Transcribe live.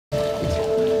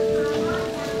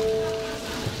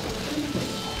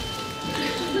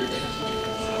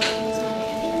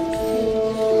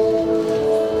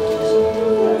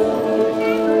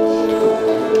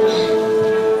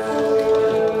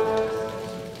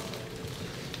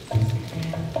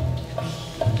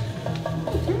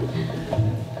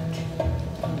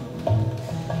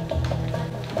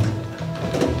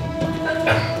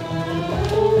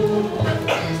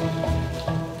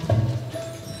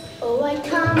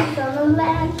from a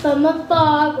land, from a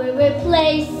faraway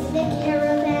place. The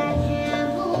caravan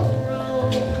camels roll.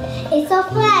 It's a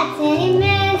flat, sandy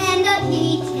mess, and the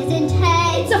heat is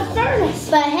intense. It's a furnace,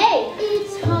 but hey,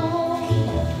 it's home.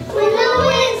 When the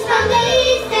winds from the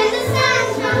east and the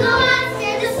suns from the west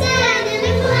and the sand and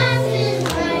the glasses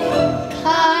bright.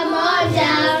 come on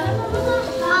down.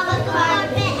 On the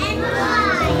carpet and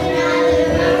fly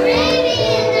another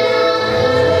Arabian night.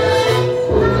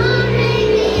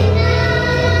 Arabian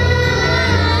nights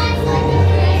like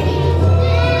Arabian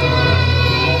days.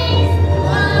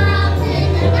 Far out in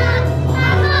the night,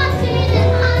 I'm watching the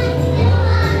night in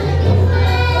one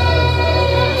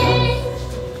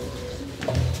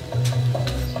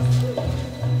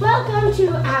Welcome to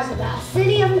Azabah,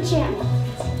 City of Enchantment.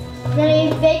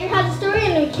 The baker has a story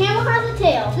and the camel has a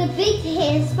tale. The big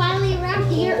day is finally around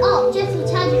the year up, just in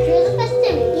time to feel the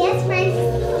festivities. Yes, friends,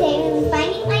 today we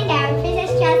finally find out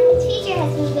Princess Jasmine's future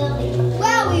has been building.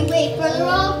 While we wait for the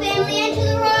royal family into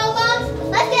the royal box,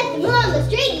 let's get the moon on the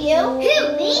street, you.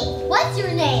 Who, me? What's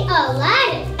your name?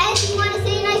 Aladdin. And you want to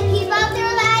say nice people out there,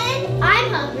 Aladdin? I'm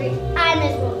hungry. I'm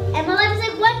miserable. And my life is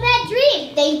like one bad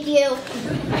dream. Thank you.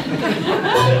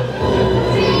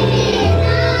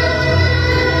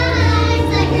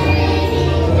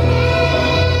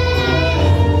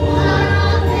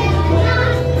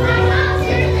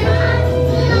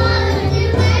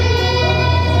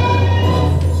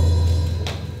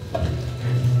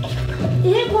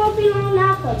 It won't be long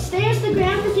now, folks. There's the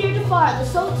Grand Vizier Jafar, the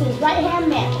Sultan's right-hand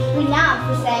man, renowned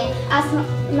for saying, ask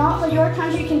not what your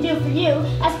country can do for you,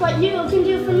 ask what you can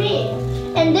do for me.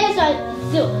 And there's our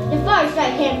Zul, Jafar's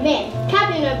right-hand man,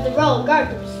 captain of the Royal Guard,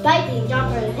 spiking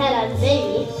Jafar in the head as a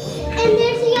baby. And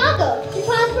there's Iago,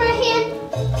 Jafar's right-hand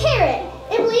parrot.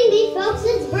 And believe me, folks,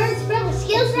 this bird spread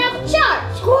skills are off the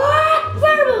charts. Squawk!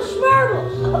 Burble, smurble!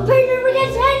 A bird never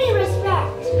gets any respect!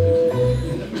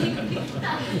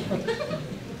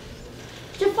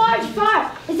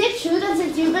 Jafar, is it true that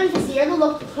since you've been Vizier, the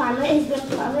local climate has been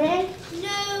plummeting?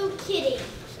 No kidding.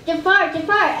 Jafar,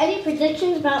 any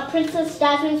predictions about Princess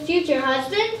Jasmine's future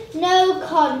husband? No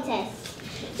contest.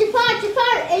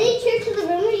 Jafar, any truth to the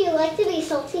rumor you like to be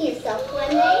salty yourself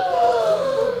one day?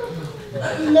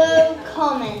 No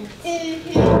comment.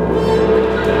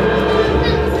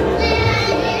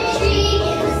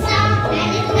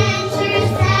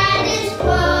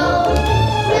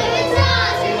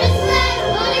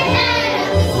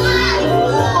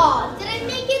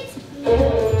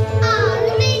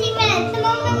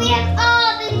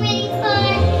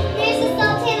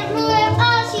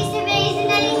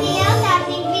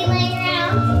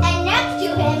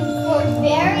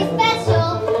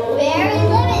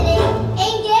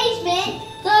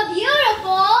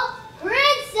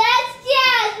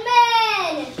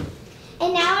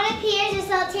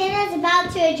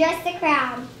 To address the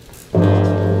crowd.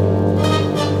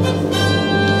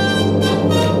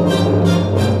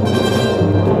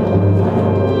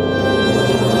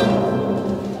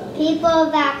 People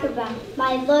of Aqaba,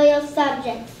 my loyal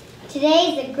subjects, today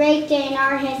is a great day in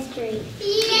our history.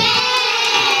 Yay!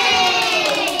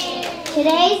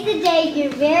 Today's the day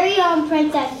your very own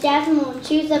Princess Jasmine will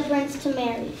choose a prince to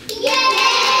marry. Yay!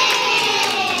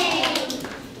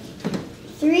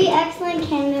 3 excellent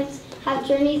candidates have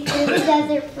journeyed through the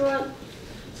desert from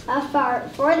afar.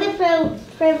 For the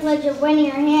privilege of winning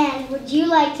your hand, would you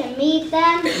like to meet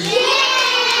them? Yes!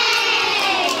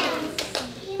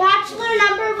 Bachelor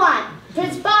number 1,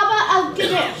 Prince Baba of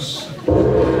Ganesh.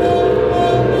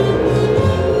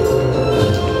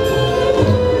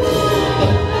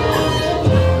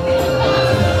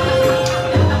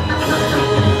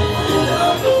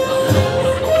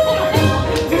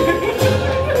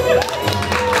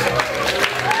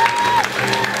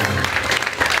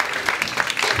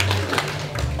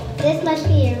 This must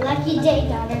be your lucky day,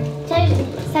 daughter.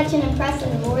 Such an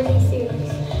impressive and worthy suitor.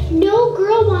 No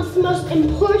girl wants the most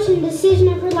important decision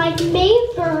of her life made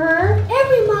for her.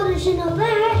 Every mother should know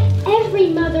that. Every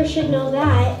mother should know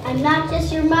that. I'm not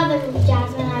just your mother,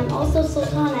 Jasmine. I'm also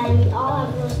Sultana, and we all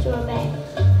have rules to obey.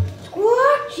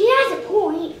 Squawk! She has a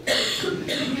point.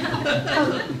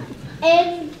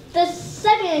 And the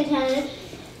second candidate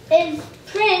is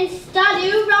Prince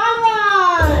Dadu Ron.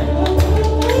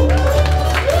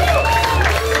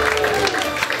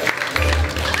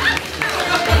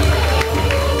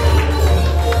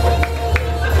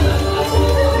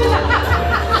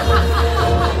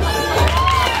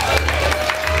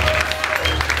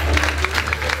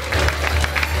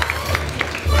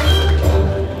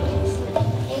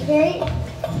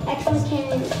 Excellent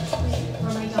candidate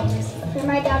for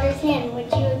my daughter's hand.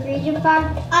 Would you agree,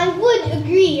 Jafar? I would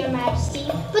agree, Your Majesty,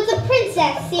 but the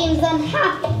princess seems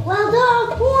unhappy. Well,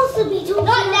 dog,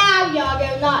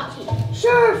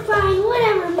 Sure, fine,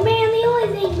 whatever, man. The only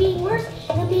thing being worse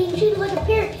than being treated like a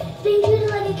parrot is being treated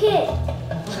like a kid.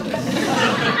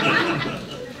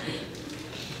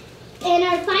 And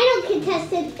our final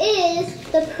contestant is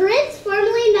the prince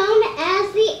formerly known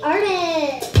as the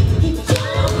artist.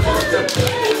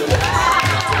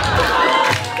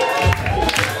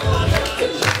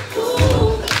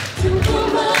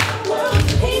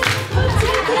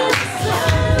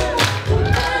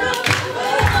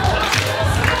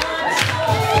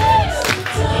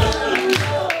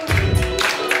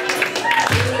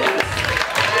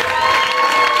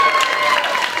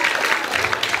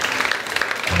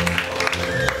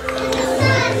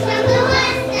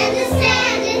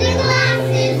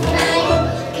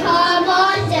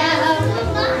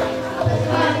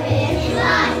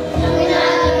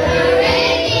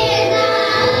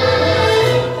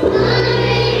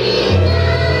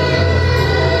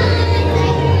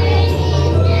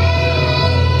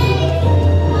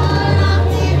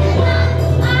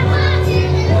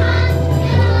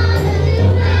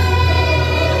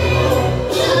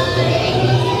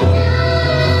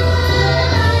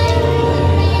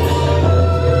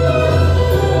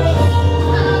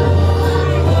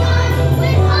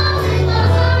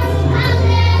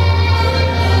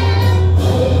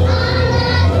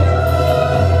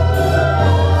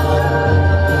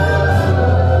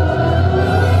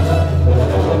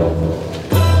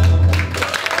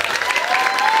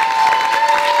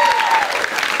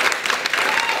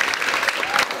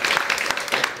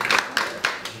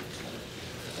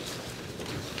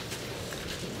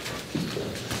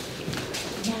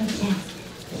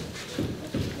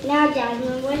 Now,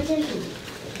 Jasmine, which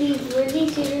of these worthy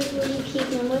suitors will you keep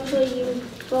and which will you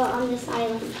put on this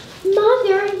island?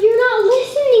 Mother, you're not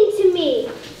listening to me.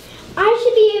 I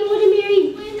should be able to marry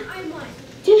when I want,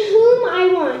 to whom I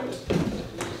want.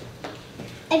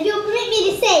 If you'll permit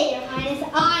me to say, Your Highness,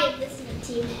 I am listening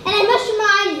to you, and I must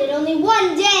remind you that only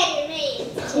one day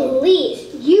remains.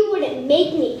 Please, you wouldn't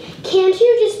make me. Can't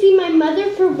you just be my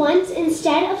mother for once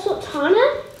instead of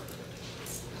Sultana?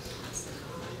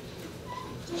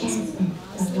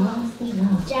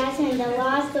 Jasmine, the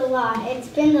law's the law. It's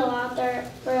been the law for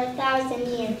 1,000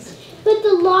 years. But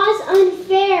the law's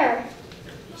unfair.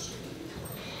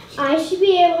 I should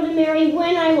be able to marry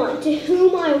when I want, to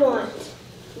whom I want.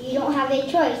 You don't have a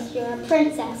choice. You're a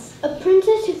princess. A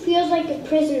princess who feels like a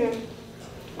prisoner.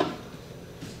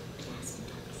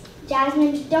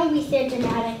 Jasmine, don't be so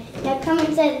dramatic. Now come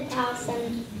inside the house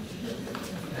and...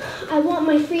 I want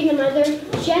my freedom, Mother,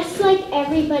 just like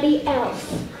everybody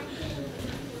else.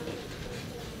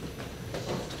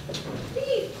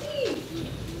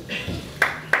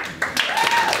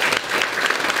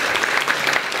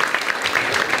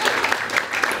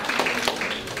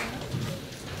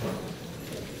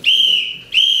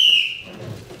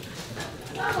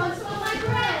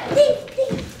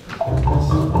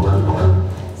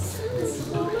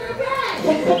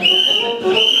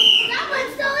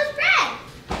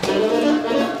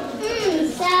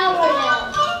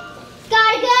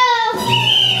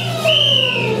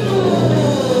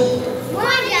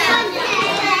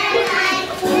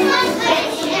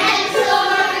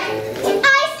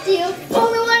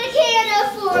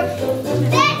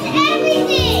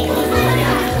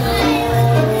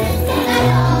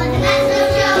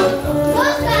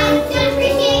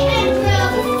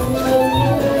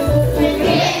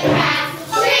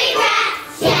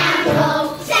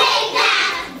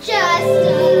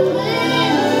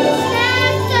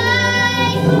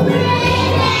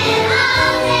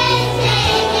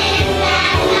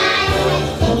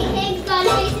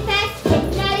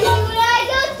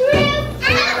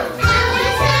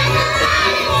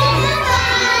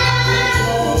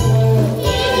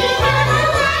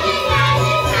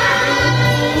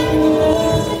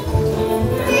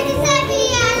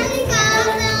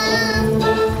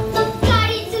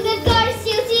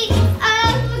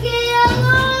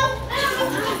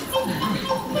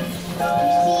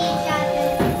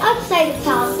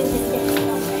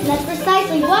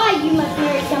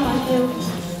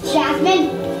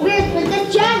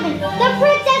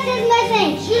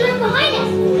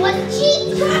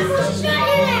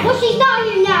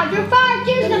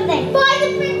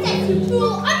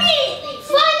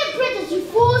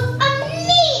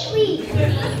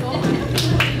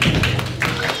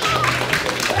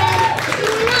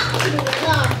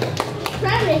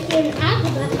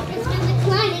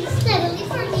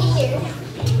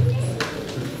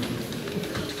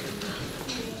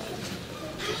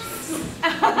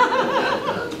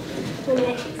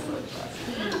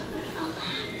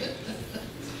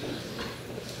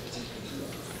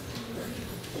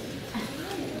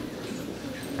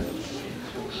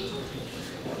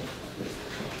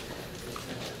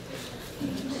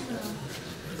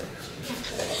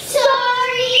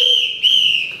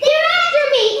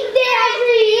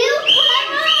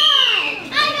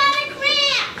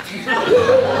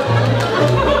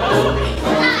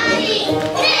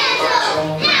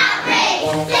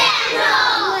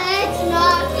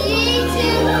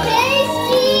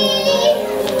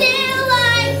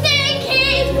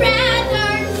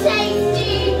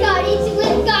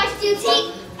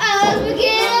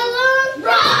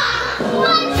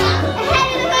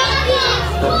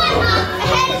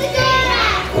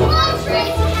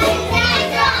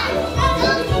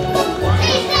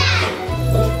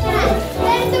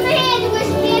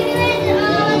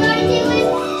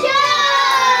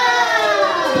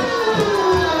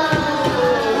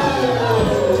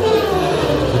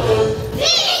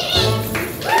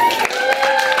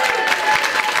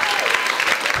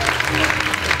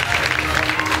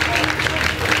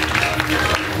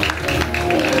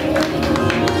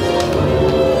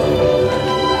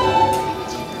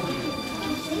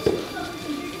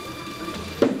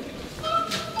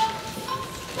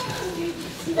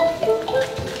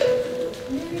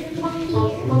 Two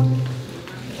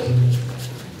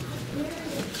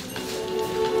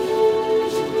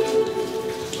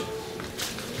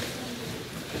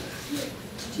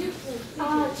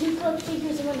close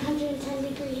figures in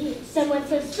 110-degree heat. Somewhat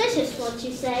suspicious, won't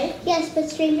you say? Yes, but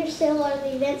stranger still are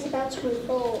the events about to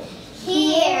unfold.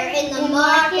 Here in the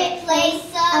marketplace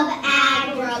of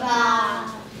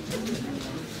Agrabah.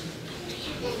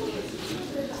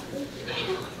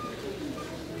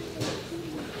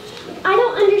 I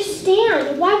don't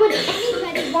understand. Why would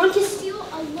anybody want to steal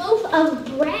a loaf of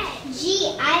bread?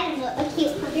 Gee, I have a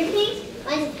cute Hunger Pains,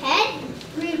 lines of head,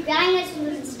 rude dryness from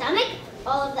the stomach,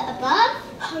 all of the above.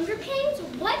 Hunger Pains?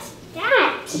 What's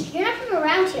that? You're not from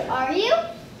around here, are you?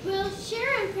 Well, sure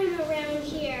I'm from around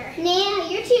here. Nah,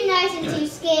 you're too nice and too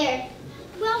scared.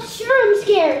 Well, sure I'm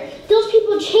scared. Those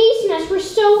people chasing us were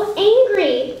so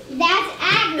angry. That's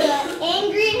Agrabah,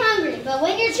 angry and hungry. But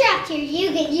when you're trapped here,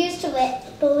 you get used to it.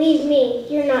 Believe me,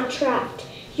 you're not trapped.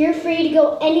 You're free to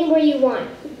go anywhere you want,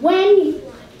 when you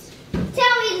want.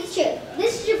 Tell me the truth.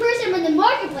 This is your first time in the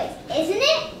marketplace, isn't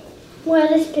it? Well,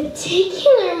 this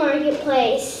particular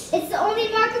marketplace. It's the only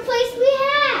marketplace we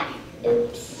have.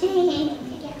 Oops.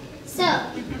 So,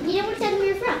 you never told me where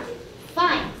you're from.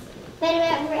 Fine. But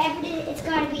wherever it is, it's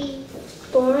got to be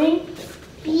Boring?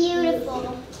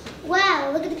 beautiful.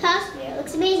 Wow, look at the costume here. It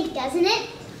looks amazing, doesn't it?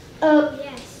 Oh,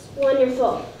 yes.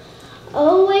 Wonderful.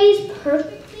 Always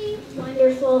perfectly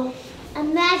wonderful.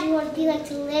 Imagine what it'd be like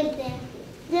to live there.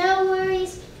 No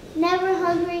worries, never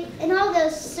hungry, and all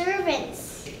those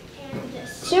servants. And the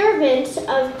servants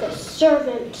of the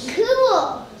servant.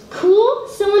 Cool. Cool?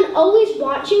 Someone always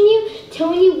watching you,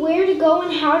 telling you where to go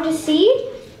and how to see?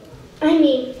 I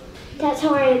mean, that's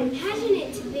how I imagine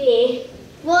it to be.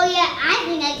 Well, yeah, I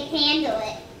think I can handle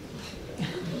it.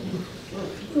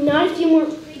 Not if you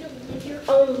weren't free to live your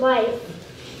own life.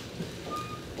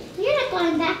 You're not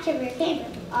going back to your family,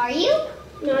 are you?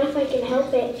 Not if I can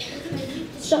help it.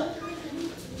 So,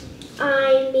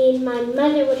 I mean, my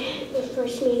mother would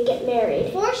force me to get married.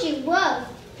 Of course you would.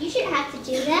 You shouldn't have to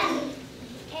do that.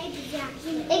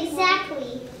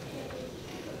 Exactly.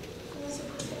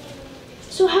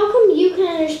 So how come you can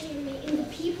understand me and the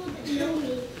people that know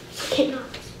me cannot?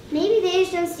 Maybe they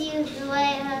just don't see you the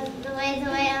way I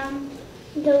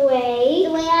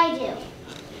do.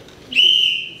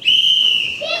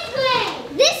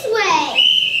 This way!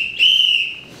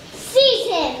 Seize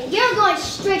him! You're going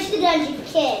straight to the dungeon,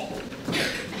 kid.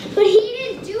 But he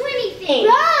didn't do anything.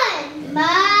 Run!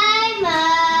 My.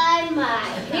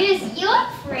 Here's your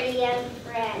pretty young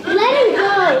friend. Let him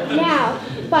go now,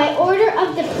 by order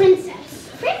of the princess.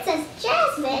 Princess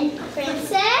Jasmine?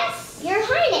 Princess? Your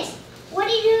Highness, what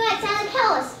are you doing outside the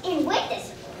palace and with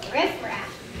this riffraff?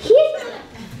 He's not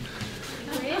a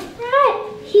riffraff.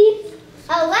 He's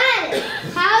Aladdin,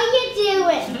 how you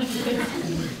doing?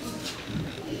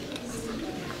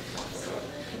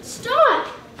 Stop!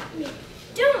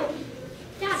 Don't.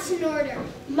 That's an order.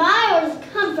 My orders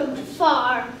come from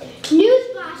far.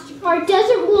 Newsflash, Jafar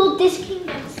doesn't rule this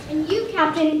kingdom, and you,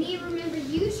 Captain, need to remember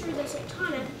you serve the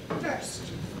Sultana first.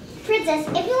 Princess,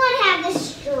 if you want to have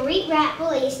this street rat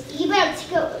released, you better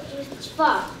go with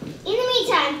Jafar. In the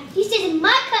meantime, he stays in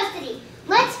my custody.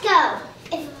 Let's go.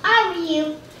 If I were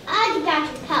you, I'd get back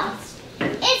to the palace.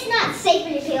 It's not safe for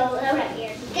you to be alone out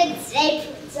here. Good day,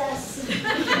 Princess.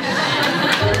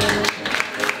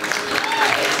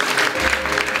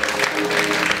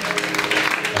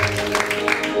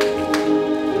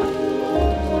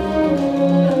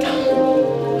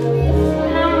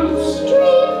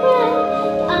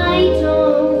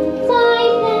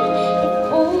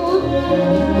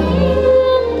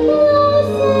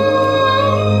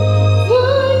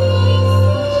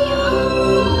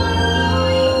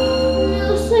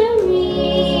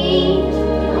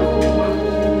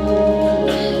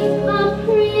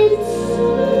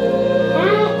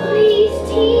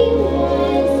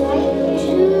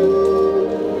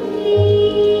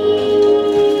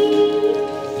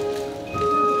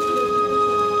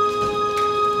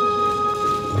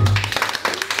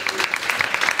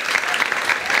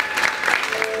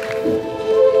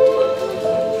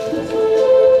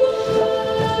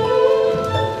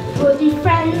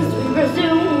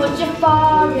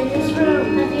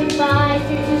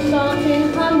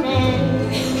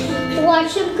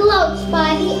 Watch him gloats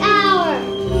by the hour.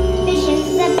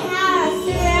 Visions of power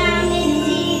surrounding his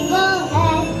evil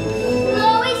head.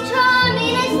 Though he's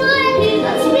charming and splendid,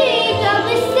 let's speak of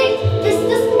his sick,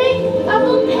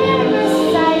 despicable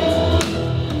parasite.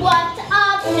 What a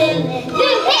villain! Do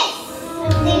this!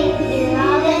 Through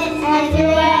all this and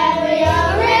through every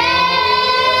array.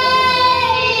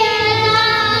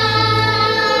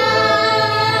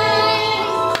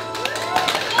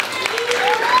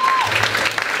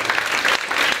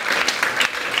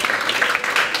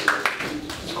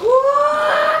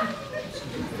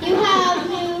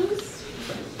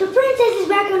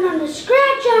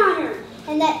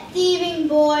 that thieving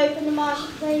boy from the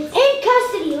marketplace? In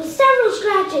custody with several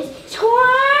scratches.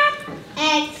 Squawk!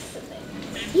 Excellent.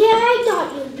 Yeah, I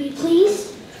thought you'd be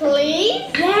pleased. Please?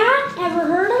 Yeah? Ever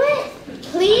heard of it?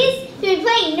 Please? To be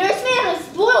playing nursemaid on a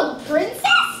spoiled princess?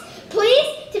 Please?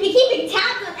 To be keeping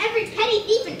tabs on every petty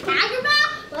thief in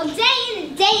Agrabah? Well, day in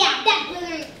and day out, that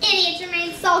blithering idiot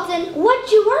remains Sultan. What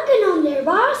you working on there,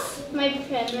 boss? My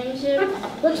penmanship.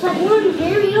 Looks like one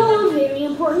very old, very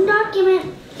important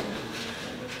document.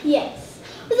 Yes,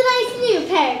 with a nice new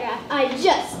paragraph I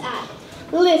just added.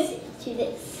 Listen to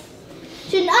this.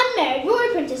 Should an unmarried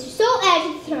royal princess who so heir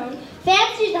to the throne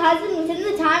fancy the husband within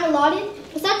the time allotted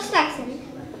for such selection,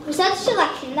 the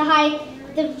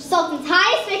Sultan's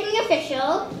highest ranking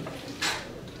official,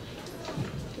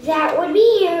 That would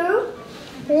be you.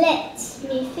 let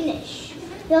me finish.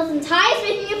 The Sultan's highest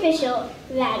ranking official,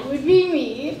 that would be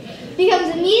me,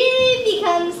 immediately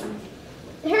becomes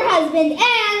her husband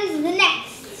and the next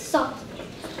Sultan.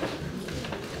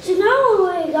 So now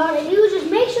what we gotta do is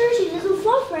just make sure she doesn't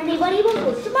fall for anybody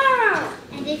before tomorrow.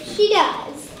 And if she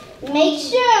does, make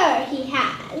sure he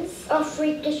has A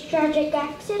freakish tragic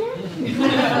accident?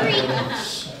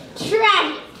 freakish,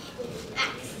 tragic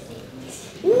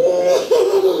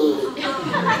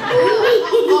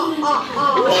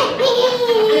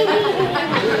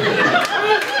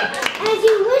As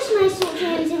you wish, my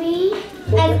sultan to be.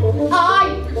 As I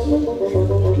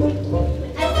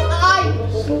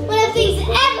wish. When nothing's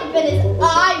ever been as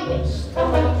I wished.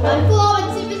 My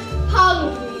formative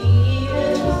hungry.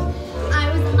 I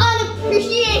was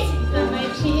unappreciated by my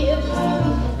peers.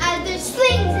 As their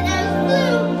slings and as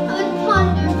flew, I would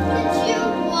ponder that you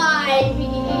why me?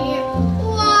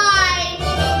 Why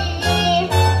me?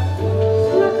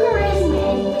 Your charisma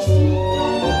and prestige.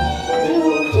 You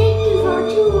will take you far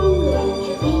too long, don't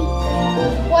you be?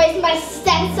 Why is my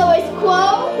status always quo?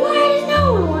 Why does no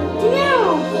one want to know?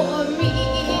 For me,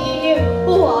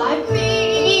 why me?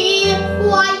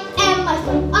 Why am I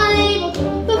so unable to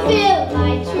fulfill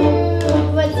my true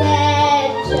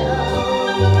potential?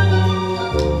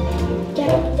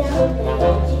 Get down there,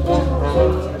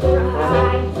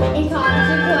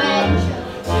 Inconsequential.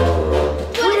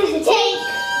 What does it take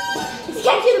to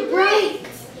get you to break?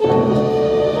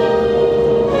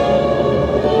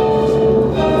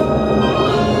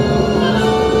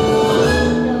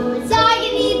 No, it's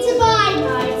agony to my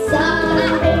right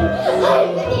side. I'm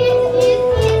the easiest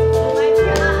for my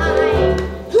pride.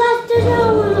 Plus, there's no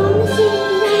one on the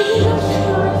scene.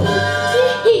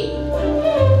 See,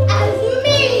 as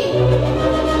me.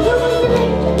 Who was the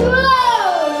victor?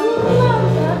 Whoa! Who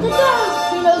knows at the top?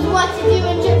 Who knows what to do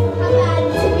and just how bad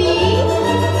to be?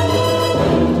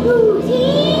 Who's he?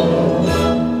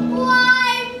 Why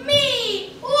me?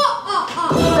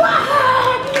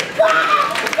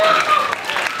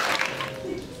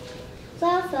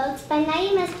 Well, folks, by now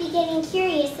you must be getting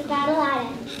curious about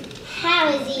Aladdin. How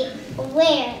is he?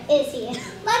 Where is he?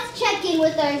 Let's check in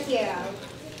with our hero.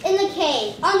 In the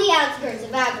cave, on the outskirts of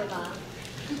Agrabah.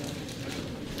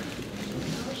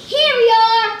 Here we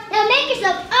are! Now make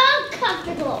yourself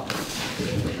uncomfortable.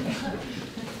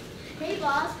 Hey,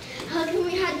 boss. How come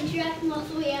we had to drag him all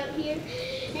the way out here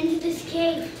into this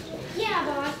cave? Yeah,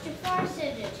 boss. Jafar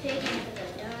said to take him to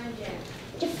the dungeon.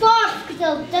 Jafar,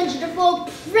 because the dungeons are full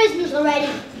of prisoners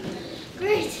already.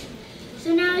 Great.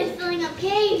 So now he's filling up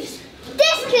caves.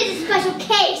 This kid's a special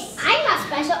case. I'm not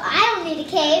special. I don't need a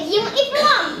cave. You won't eat for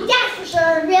long. That's for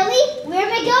sure. Really? Where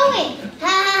am I going? Ha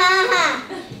ha ha ha.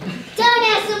 Don't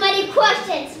ask so many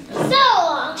questions. So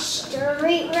long,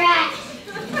 street rat.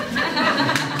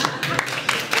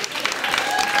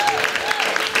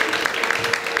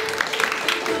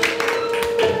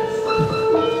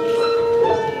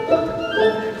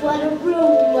 What a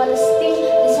room, what a stink.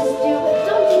 This is due.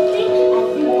 Don't you think? A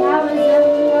few hours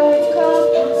everyone's cross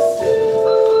past.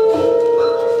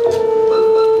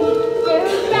 There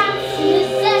are rats in the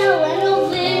cell and he'll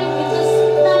live with a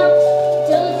spout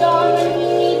till the dawn when he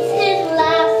meets his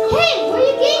last. Hey, where are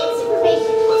you getting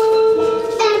supervision?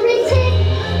 Every tick,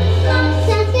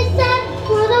 sunset is set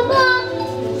for the bomb.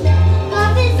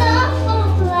 Love is awful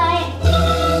polite.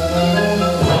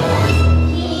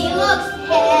 He looks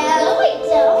hell, wait,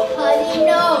 don't, 'cause he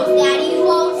knows that he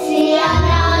won't see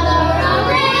another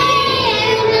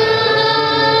array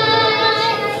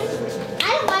night. I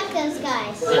don't like those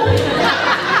guys.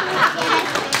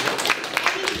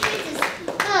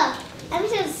 I'm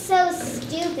just so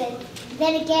stupid.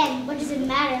 Then again, what does it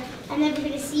matter? I'm never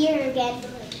going to see her again.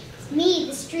 It's me,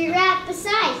 the street rat.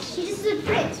 Besides, she just is a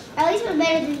prince, or at least one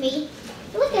better than me.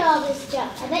 Look at all this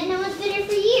stuff. I bet no one's been here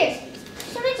for years.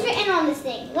 Something's written on this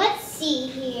thing. Let's see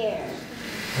here.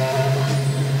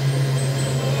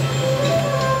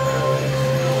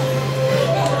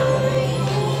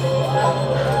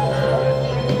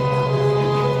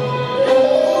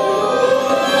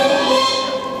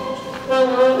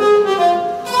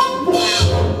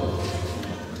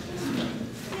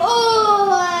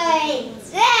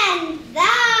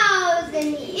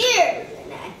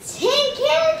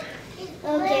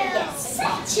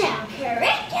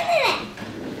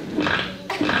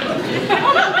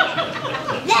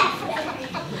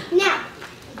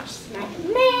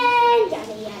 man,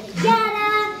 yada yada yada.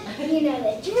 You know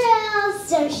the drill,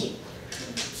 so shoot.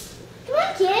 Come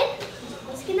on, kid.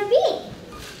 What's it gonna be?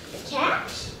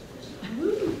 Cash?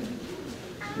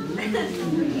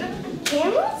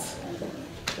 Camels?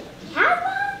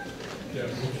 Cowboy?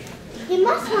 You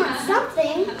must want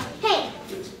something. Hey,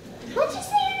 what'd you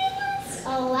say your name was?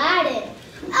 Aladdin.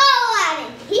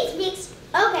 Aladdin. He speaks.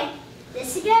 Okay. This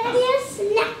is a good idea?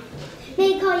 Snap. May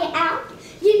I call you Al?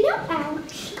 You know Al.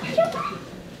 You're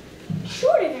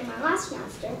shorter than my last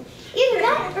master. Either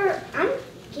that or I'm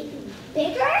getting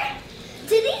bigger.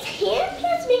 Do these hand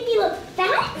pants make me look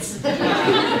fat?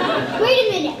 Wait a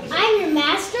minute. I'm your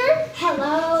master?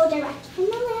 Hello, direct from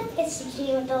the lip. It's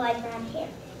Suzuki with the light brown hair.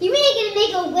 You mean you're gonna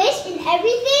make a wish and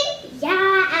everything?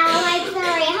 Yeah, Al, I'm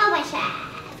sorry. How much that?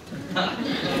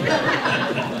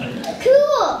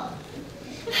 Cool.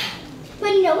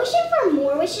 But no wishing for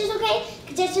more wishes, okay?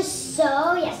 Because that's just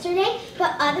so yesterday.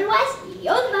 But otherwise,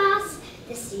 you're the boss.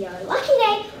 This is your lucky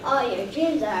day. All your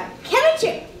dreams are coming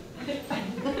true.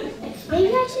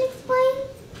 Maybe I should explain.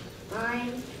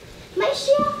 Fine. My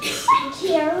show, what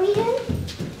key are we in?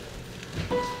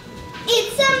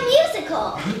 It's a musical.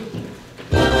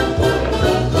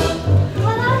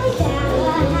 Well, I'll be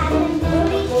down, had them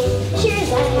booty. Sure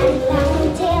as I had that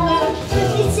one tail.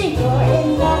 It's important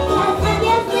that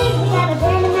obviously we gotta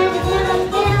burn a magic never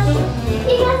fail.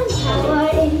 You got some power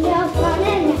in your fun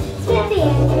and spit the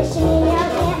ambition in your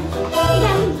hand. You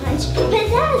got some punch,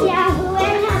 pizzazz, yahoo,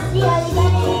 and how's the other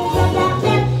gun from that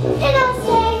flip. And I'll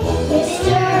say,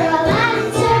 Mr. Aladdin,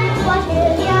 sir, what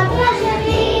will your pleasure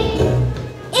be?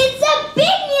 It's a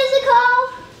big musical!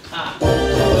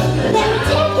 Let me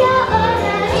take your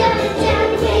order, shut it down,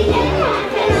 make it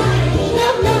happen. No,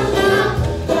 no, no,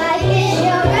 life is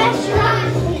your restaurant,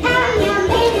 and I'm your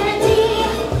main team.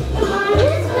 Come on,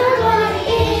 whisper what it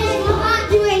is, come on,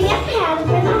 doing it pattern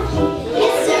for nothing.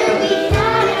 Yes, sir, we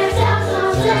got ourselves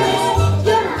on service.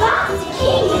 You're the boss, the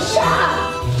king, the shop.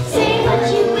 Say what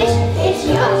you wish, it's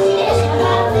yours, dish, come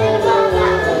on, live on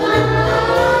the line.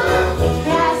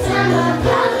 Have some of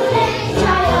coffee,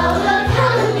 try all the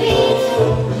color beats.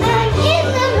 I'm in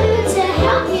the mood to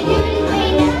help you do it, we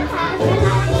never have a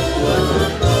life.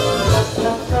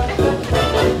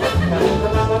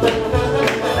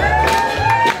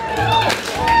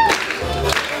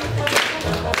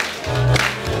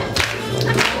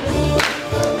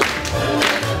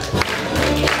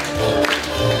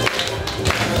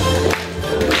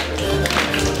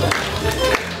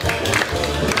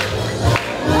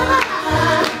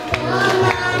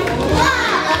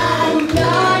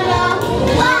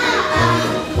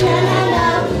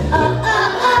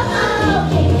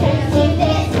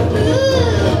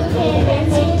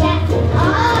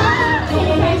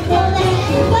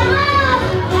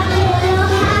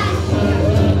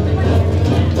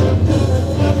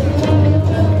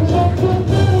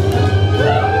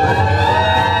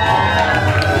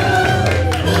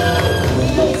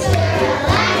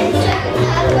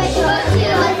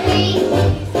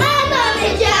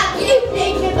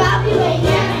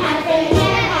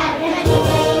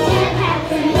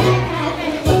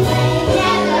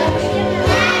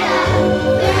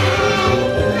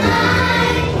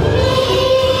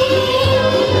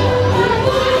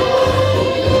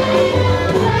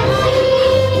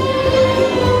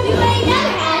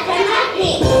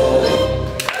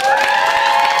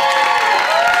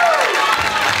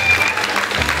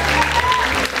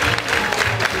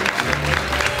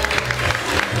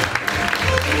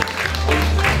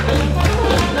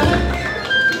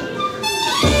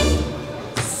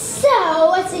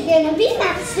 Gonna be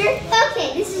master. Okay,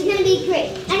 this is gonna be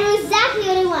great. I know exactly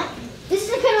what I want. This is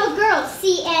the kind of girl.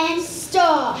 See and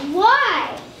stop.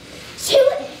 Why?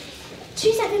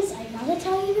 2 seconds. I gotta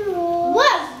tell you the rules.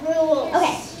 What rules?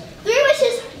 Okay, 3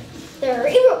 wishes, 3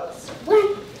 rules.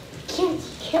 1, can't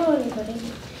kill anybody.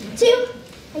 2,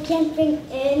 I can't bring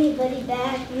anybody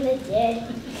back from the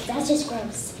dead. That's just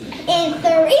gross. And 3,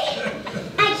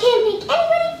 I can't make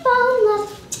anybody fall in love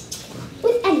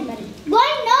with anybody. Why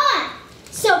not?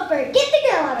 So forget the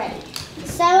girl already.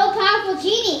 Subtle, powerful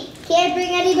genie. Can't bring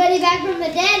anybody back from the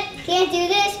dead. Can't do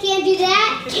this, can't do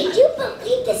that. Can you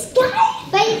believe this guy?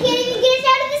 But you can't even get us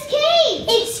out of this cave.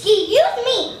 Excuse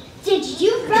me. Did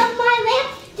you rub my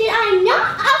lamp? Did I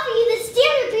not offer you the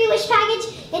standard 3-wish package?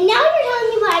 And now you're telling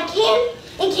me what I can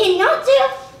and cannot do?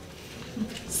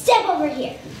 Step over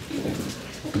here.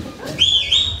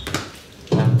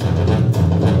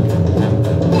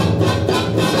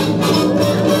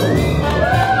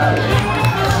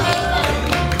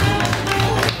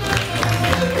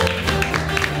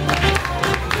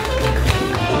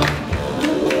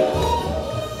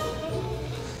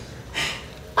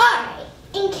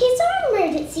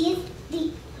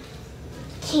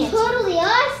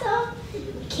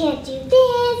 Can't do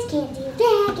this, can't do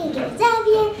that, can't get us out of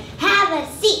here. Have a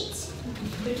seat.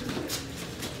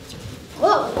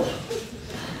 Whoa.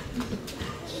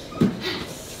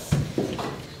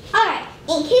 Alright,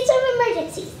 in case of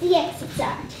emergencies, the exits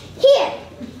are here,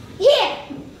 here,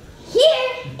 here,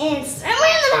 and somewhere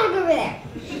in the back over there.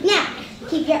 Now,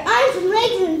 keep your arms and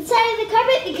legs inside of the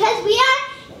carpet because we are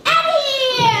out of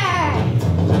here!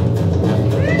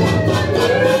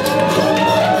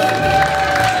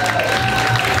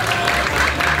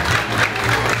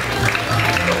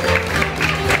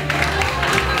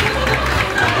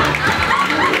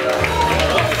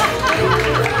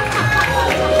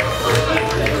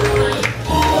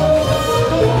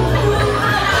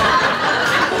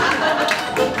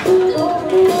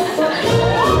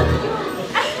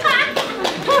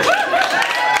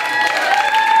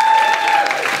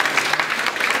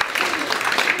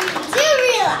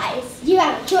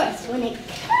 Choice when it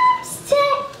comes to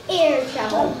air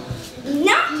travel.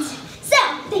 Not. So,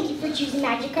 thank you for choosing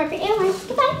Magic Carpet Airlines.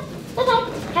 Goodbye. Bye-bye.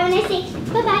 Have a nice day.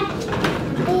 Bye-bye.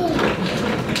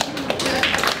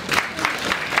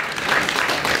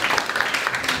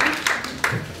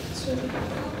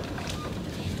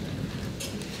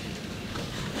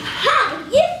 Ha!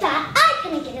 You thought I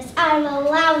couldn't get us out of a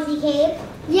lousy cave?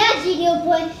 Yeah, Genie, old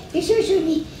boy. You sure showed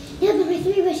me nothing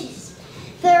but 3 wishes.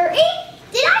 3?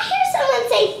 Did I hear someone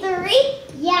say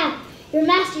 3? Yeah, your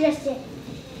master just did.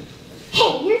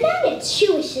 Hey, you're down to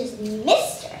 2 wishes,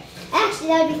 mister. Actually,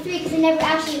 that would be 3 because I never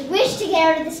actually wished to get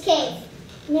out of this cave.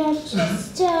 Now,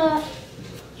 just,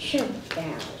 jump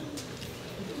down.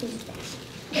 Who's that?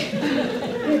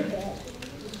 You're good.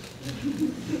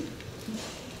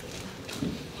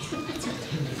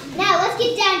 Now, let's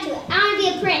get down to it. I want to be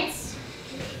a prince.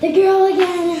 The girl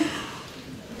again.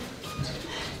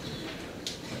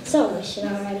 So wish it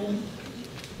already.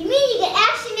 You mean you can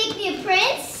actually make me a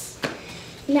prince?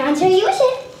 Not until you wish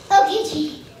it. Okay,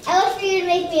 Genie. I wish for you to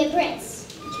make me a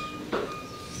prince.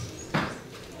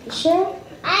 You sure?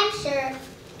 I'm sure.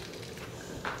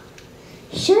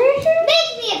 Sure?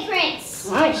 Make me a prince.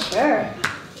 I'm sure.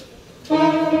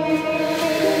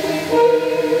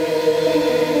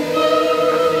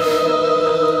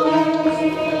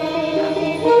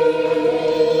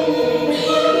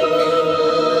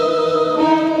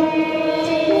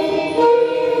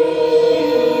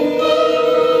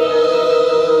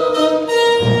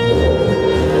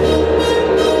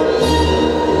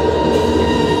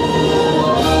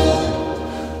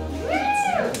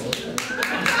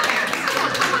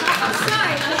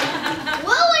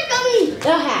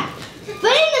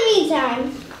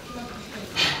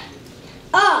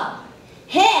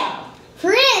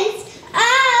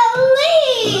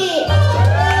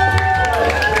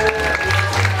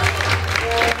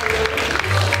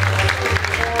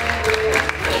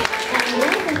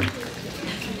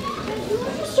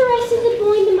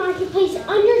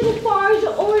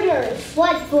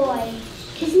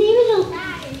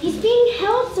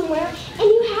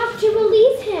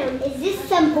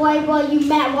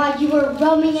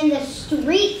 Roaming in the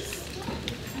streets.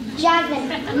 Jasmine,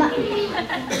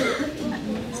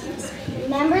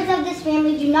 members of this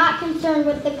family do not concern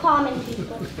with the common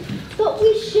people. But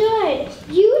we should.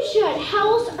 You should. How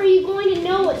else are you going to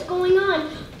know what's going on?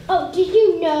 Oh, did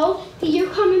you know that your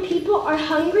common people are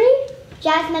hungry?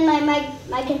 Jasmine,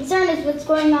 my concern is what's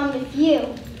going on with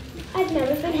you. I've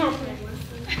never been happier.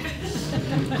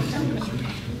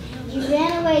 You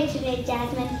ran away today,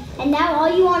 Jasmine, and now all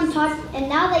you want to talk, and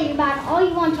now that you're back, all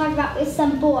you want to talk about is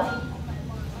some boy.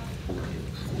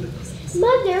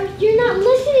 Mother, you're not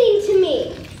listening to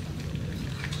me.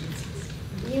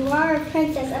 You are a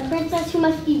princess who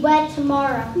must be wed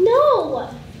tomorrow. No!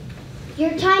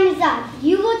 Your time is up.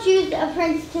 You will choose a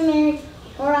prince to marry,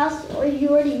 or you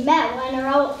already met one,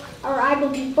 or I will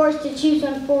be forced to choose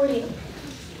one for you.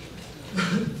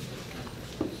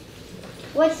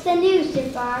 What's the news,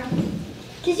 Jafar?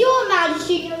 Does your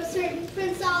majesty know a certain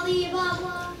Prince Ali, blah,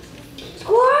 blah?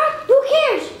 Squawk? Who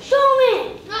cares? Show him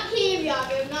in. Not here,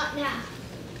 Yago, not now.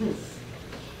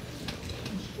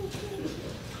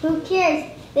 Who cares?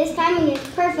 This timing is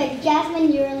perfect.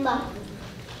 Jasmine, you're in luck.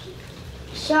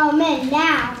 Show him in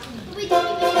now. We don't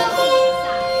even know who's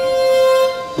inside.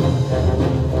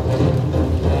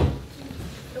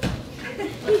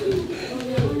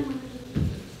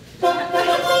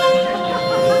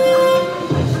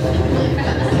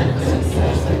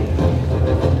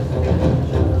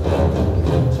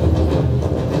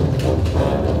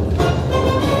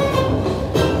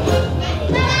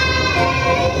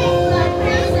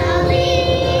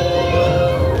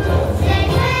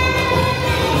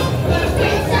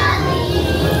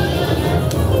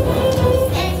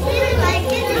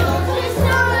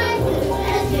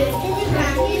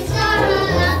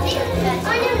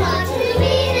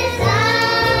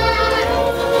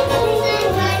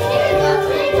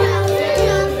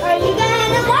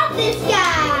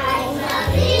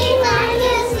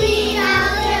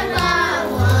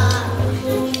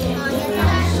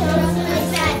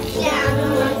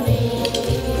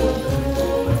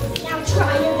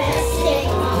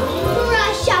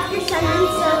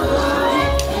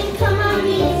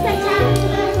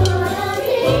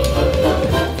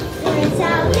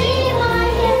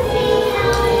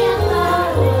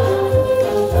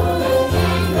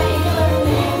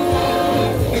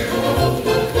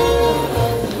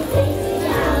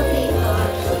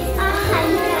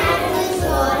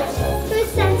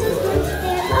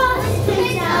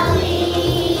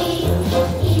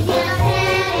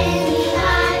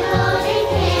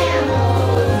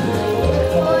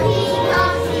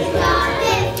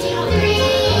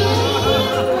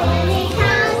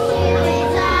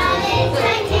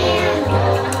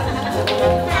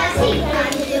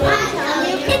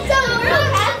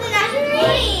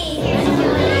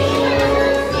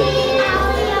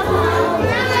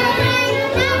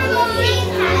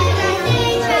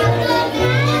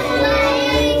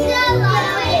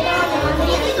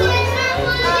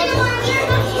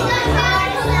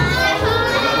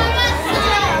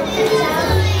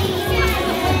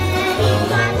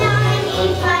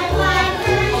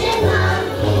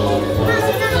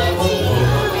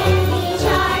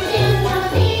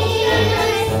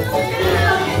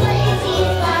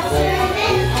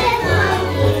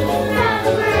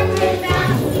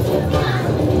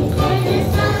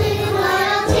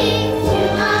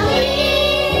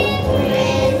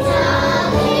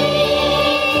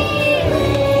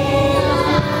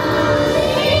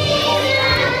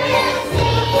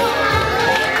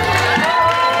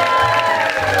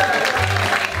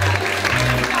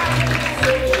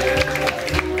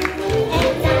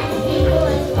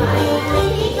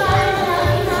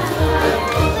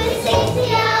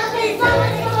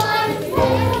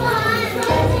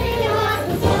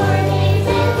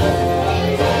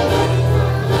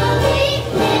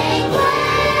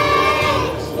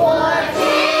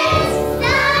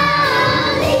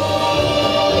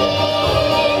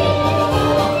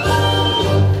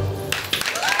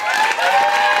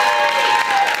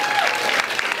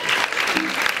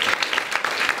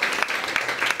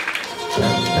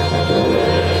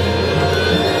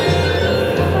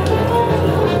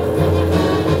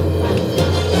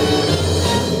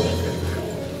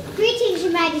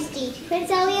 Majesty,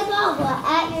 Prince Aliababa,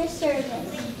 at your service.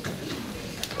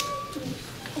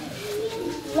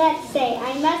 Let's say,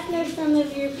 I must know some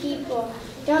of your people.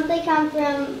 Don't they come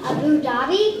from Abu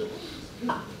Dhabi?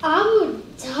 Abu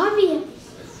Dhabi?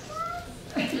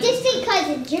 Distant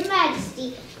cousins, your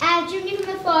Majesty. I have journeyed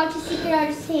from afar to secret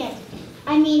artist's hand.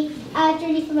 I have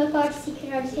journeyed from afar to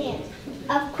secret artist's hand.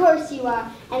 Of course you are,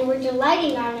 and we're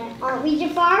delighting on it, aren't we,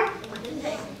 Jafar?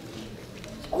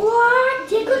 What?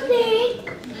 Tickle me.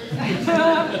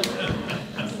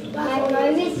 My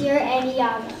royal vizier,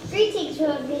 Eniyaga. Greetings,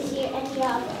 royal vizier,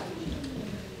 Eniyaga.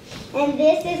 And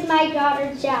this is my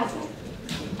daughter, Jasmine.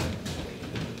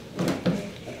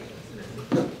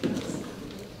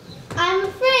 I'm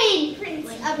afraid,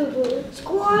 Prince Abubu.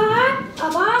 Squawk,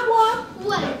 ababwa.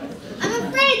 What? I'm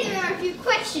afraid there are a few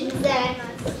questions that I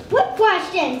must. What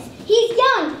questions? He's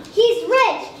young, he's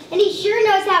rich, and he sure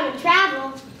knows how to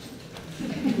travel.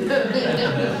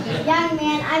 Young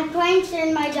man, I'm quite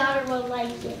certain my daughter will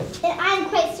like you. And I'm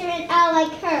quite certain I'll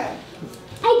like her.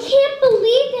 I can't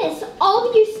believe this. All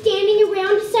of you standing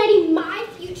around deciding my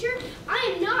future? I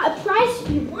am not a prize to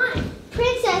be won.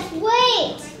 Princess,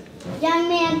 wait! Young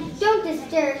man, don't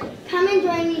disturb. Come and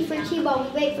join me for tea while we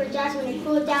wait for Jasmine to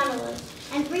cool down a little.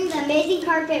 And bring the amazing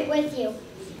carpet with you.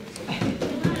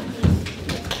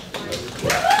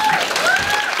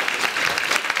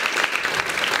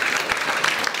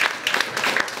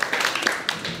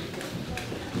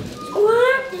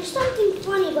 Squawk, there's something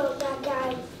funny about that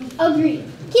guy. Agreed.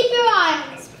 Keep your eye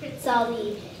on this, Prince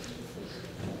Ali.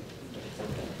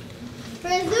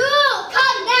 Brazil,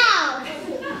 come now!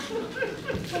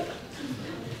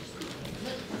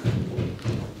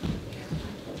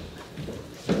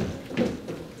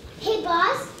 Hey,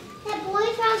 boss. That boy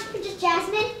found Princess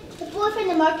Jasmine? The boy from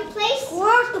the marketplace?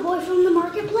 What? The boy from the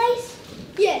marketplace?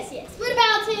 Yes. What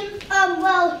about him?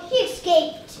 Well, he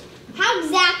escaped. How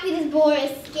exactly does boy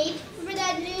escape from a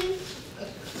dungeon?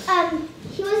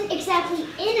 He wasn't exactly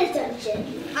in a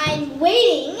dungeon. I'm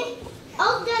waiting.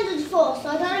 All the dungeon's full, so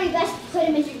I thought it'd be best to put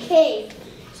him in your cave.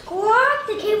 Squawk,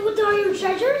 the cave with all your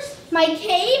treasures? My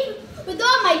cave? With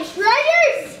all my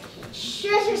treasures?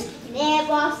 Treasures? Nah,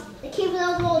 boss. The cave with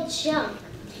all the old junk.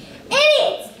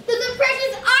 Idiots! Those are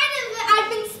precious items that I've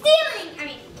been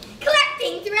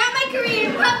collecting throughout my career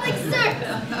in public service.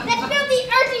 That filthy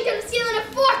urchin could have stolen a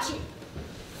fortune.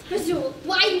 Razul,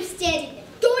 why are you standing there?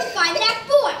 Go and find that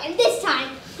boy, and this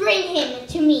time, bring him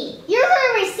to me. Your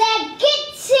hurry said, get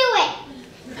to it!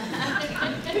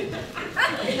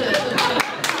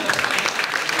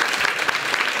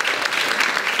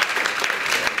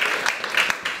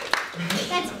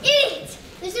 That's it!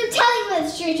 There's no telling what the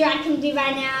street rat can do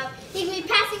right now. He can be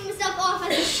passing himself off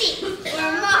as a sheep, or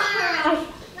a mocker,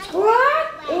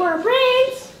 or a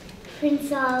prince.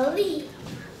 Prince Ali.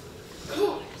 Of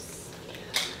course.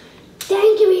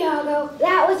 Thank you, Iago.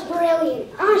 That was brilliant.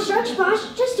 Shucks, boss.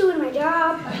 Just doing my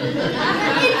job.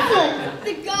 It's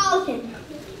the gall of him.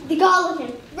 The gall of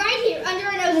him. Right here, under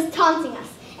our noses, taunting us.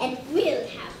 And we'll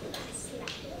have the last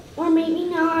laugh. Or maybe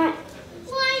not.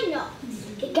 Why not?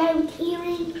 The guy with the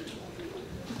earring.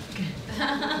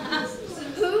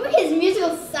 Who? His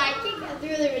musical sidekick? A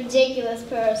really ridiculous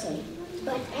person.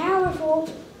 But powerful.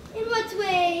 In what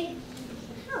way?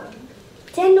 How?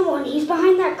 10 to 1. He's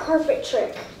behind that carpet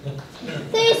trick.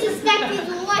 So you suspect he's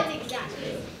what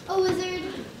exactly? A wizard?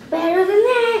 Better than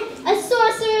that. A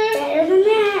sorcerer? Better than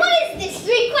that. What is this?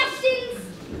 3 questions?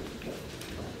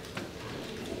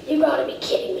 You gotta be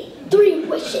kidding me. 3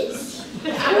 wishes.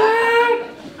 What?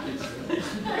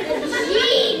 A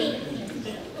genie.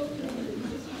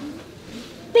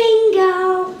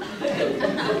 Bingo.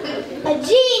 A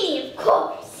genie, of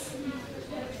course.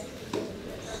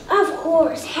 Of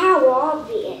course, how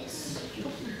obvious.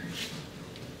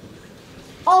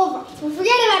 All right, we'll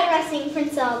forget about arresting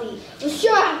Prince Ali. We'll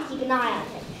sure have to keep an eye on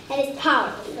him and his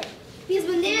powerful friend. Because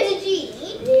when there's a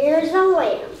genie, there's a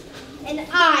lamp. And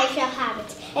I shall have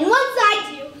it. And once I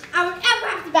do, I won't ever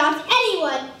have to bow to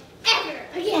anyone ever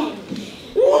again.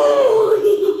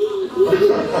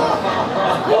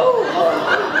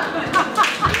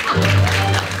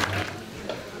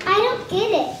 I don't get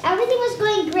it. Everything was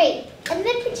going great. And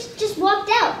then Prince just walked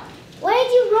out. What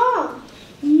did you do wrong?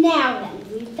 Now then,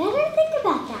 we better think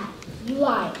about that. You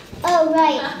lied. Oh,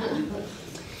 right.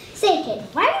 Say, kid,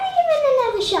 why don't we give him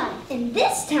another shot? And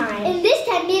this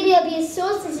time, maybe I'll be a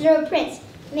sultan or a prince.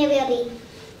 Maybe I'll be,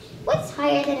 what's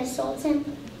higher than a sultan?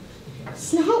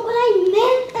 It's not what I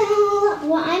meant.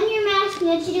 Well, I'm your master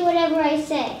and you do whatever I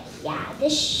say. Yeah,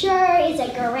 this sure is a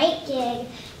great gig.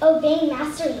 Obeying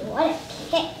master, what a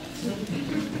kick.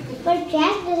 But if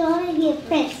Jasmine doesn't want to be a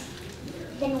prince,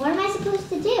 then what am I supposed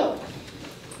to do?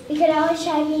 You could always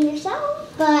try being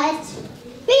yourself. But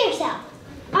be yourself.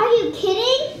 Are you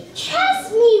kidding?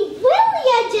 Trust me, will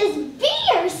ya just be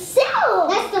yourself?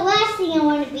 That's the last thing I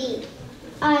want to be.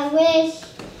 I wish.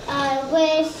 I'm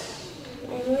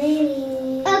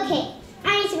reading. Okay,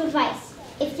 I need some advice.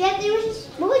 If you had 3 wishes,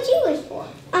 what would you wish for?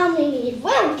 I only need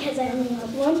one because I only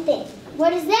have one thing.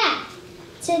 What is that?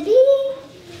 To be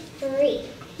free.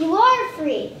 You are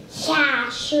free. Yeah,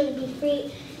 sure to be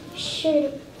free.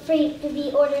 Free to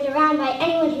be ordered around by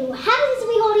anyone who happens to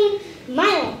be holding my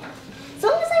land. As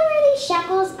long as I wear these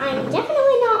shackles, I'm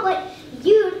definitely not what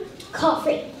you'd call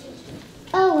free.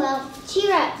 Oh well,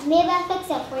 cheer up. Maybe I'll fix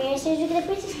that for you as soon as we get a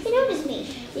princess who can notice me.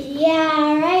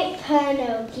 Yeah, right,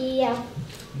 Pinocchio.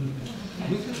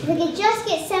 If we could just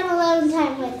get some alone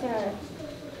time with her.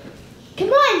 Come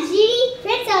on, Judy.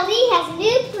 Prince Ali has a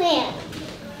new plan.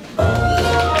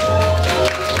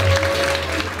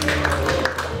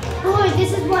 Boy,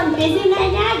 this is one busy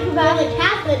night at the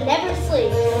castle never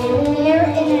sleeps. Here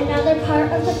in another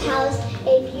part of the palace,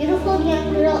 a beautiful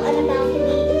young girl on a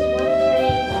balcony is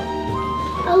wondering,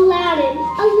 Aladdin,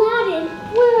 Aladdin,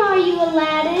 where are you,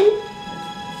 Aladdin?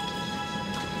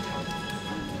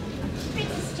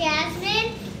 Princess Jasmine?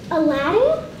 Aladdin?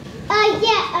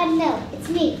 No, it's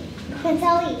me. Prince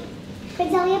Ali.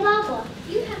 Prince Ali Ababa.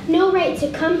 You have no right to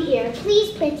come here.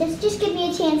 Please, Princess, just give me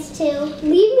a chance to.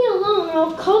 Leave me alone or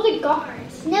I'll call the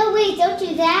guards. No, wait, don't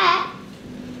do that.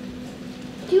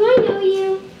 Do I know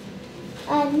you?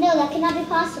 No, that cannot be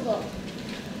possible.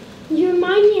 You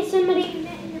remind me of somebody you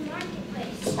met in the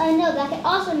marketplace. No, that could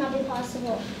also not be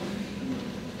possible.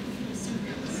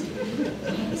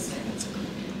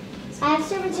 I have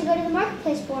servants who go to the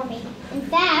marketplace for me. In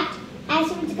fact, I have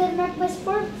servants who go to the marketplace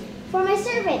for my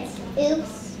servants.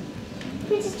 Oops.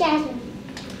 Princess Jasmine,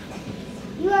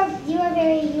 you are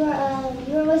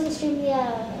most extremely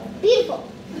beautiful.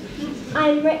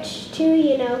 I'm rich too,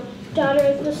 you know, daughter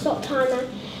of the Sultana.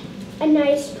 A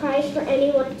nice prize for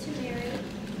anyone to marry.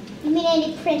 You mean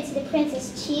any prince the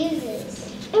princess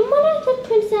chooses? And what if the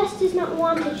princess does not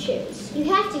want to choose? You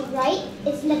have to, right?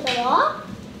 Isn't that the law?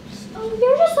 Oh,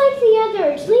 you're just like the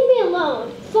others. Leave me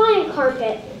alone. Flying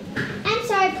carpet. I'm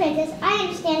sorry, Princess. I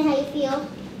understand how you feel.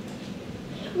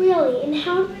 Really, and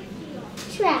how do I feel?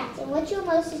 Trapped, and what you want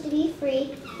most is to be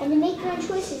free and to make your own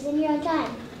choices in your own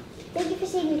time. Thank you for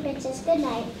saving me, Princess. Good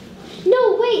night.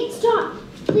 No, wait, stop.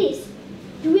 Please.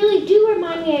 You really do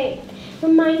remind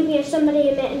me of somebody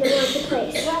I met in the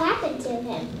marketplace. What happened to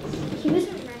him? He was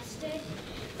arrested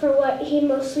for what he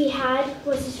mostly had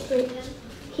was his freedom.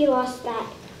 He lost that,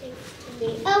 thanks to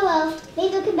me. Oh well,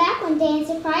 maybe he'll come back one day and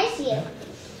surprise you.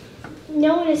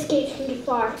 No one escapes from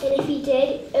Jafar, and if he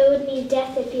did, it would mean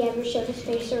death if he ever showed his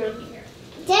face around here.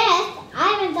 Death?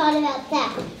 I haven't thought about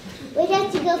that. We'd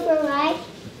have to go for a ride.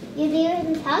 You'd be in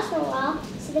his house for a while,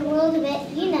 see the world a bit,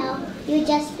 you know, you would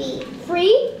just be.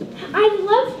 Free? I'd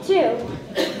love to.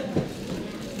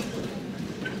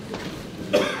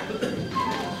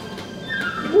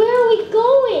 Where are we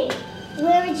going?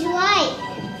 Where would you like?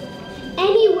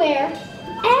 Anywhere.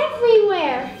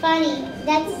 Everywhere. Funny,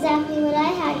 that's exactly what I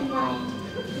had in mind.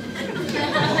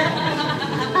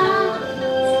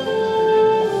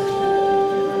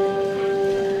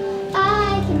 I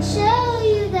can show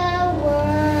you the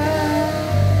world.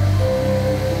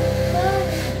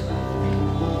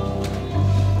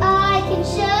 I can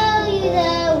show you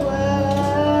the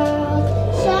world.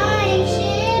 Shining,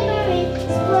 shimmering,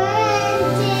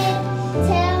 splendid.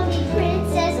 Tell me,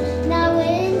 princess, now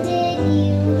when did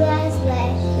you last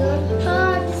let your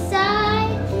heart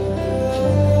decide?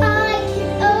 I can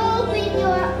open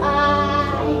your eyes.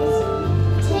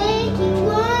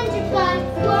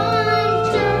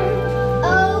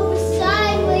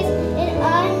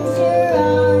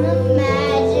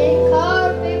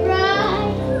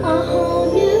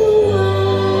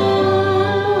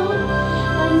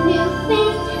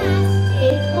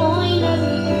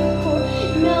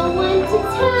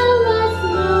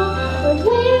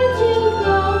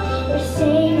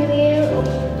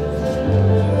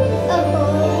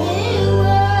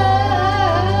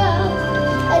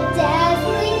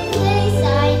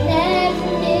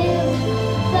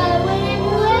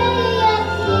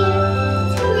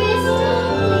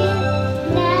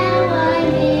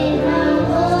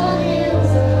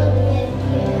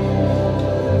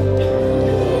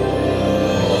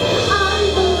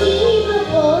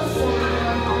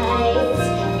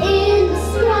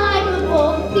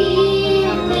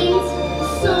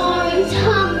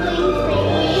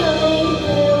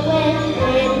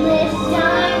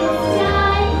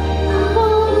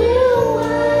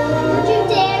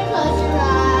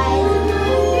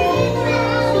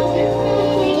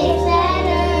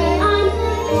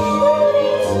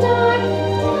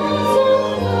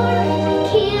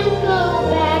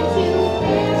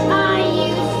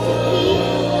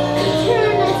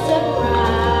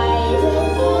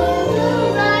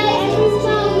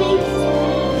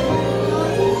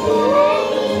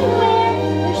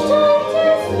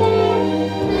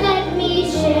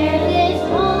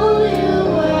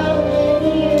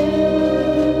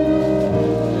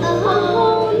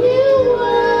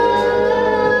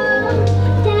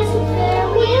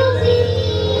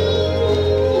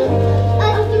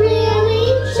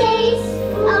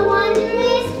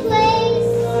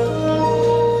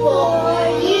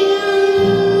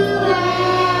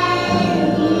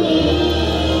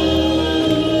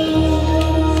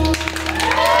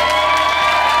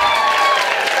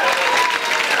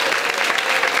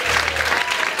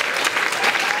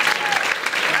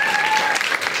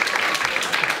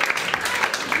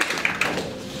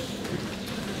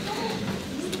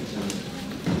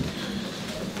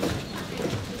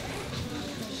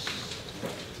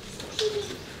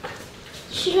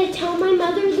 tell my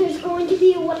mother there's going to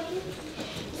be a wedding?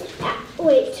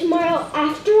 Wait, tomorrow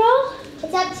after all?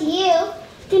 It's up to you.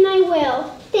 Then I will.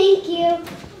 Thank you.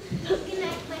 Good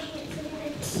night, my handsome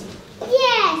prince.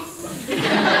 Yes!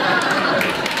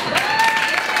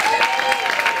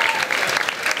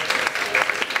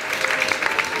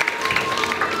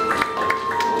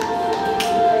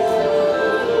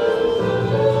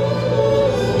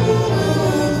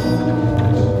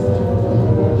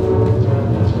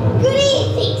 Good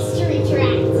evening, street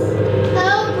rats.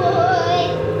 Oh boy.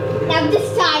 Now this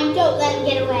time, don't let him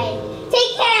get away.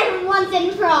 Take care of him once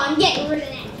and for all and get rid of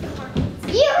that carpet.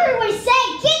 You heard what I said.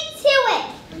 Get to it.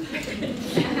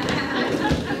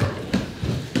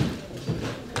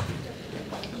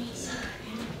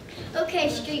 Okay,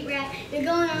 street rat, you're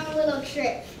going on a little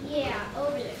trip. Yeah,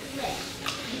 over the cliff.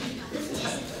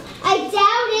 I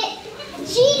doubt it.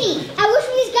 Genie, I wish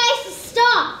for these guys to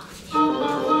stop.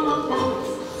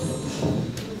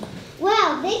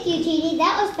 Wow, thank you, Genie.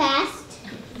 That was fast.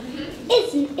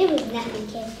 It was nothing,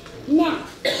 kid. Now,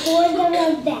 for the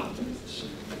revenge.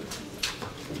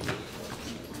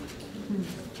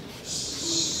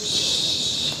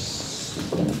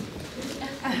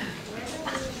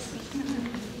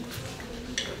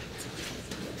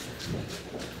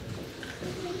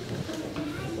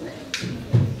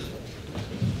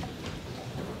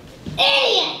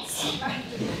 Idiots!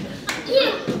 You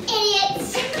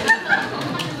idiots!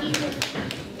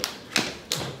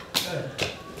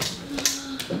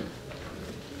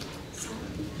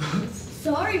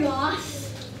 Sorry,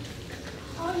 boss.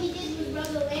 All he did was rub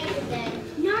the lamp then.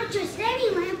 Not just any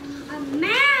lamp, a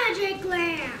magic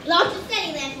lamp. Not just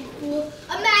any lamp, you fool.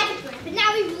 A magic lamp, and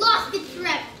now we've lost it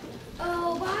forever.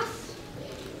 Oh, boss?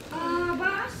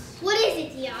 Boss? What is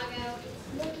it, Diago?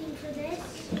 Looking for this?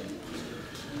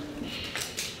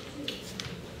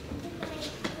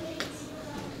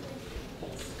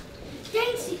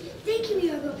 Thank you,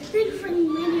 Iago. Thank you for the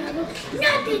money, Iago.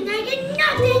 Nothing! I get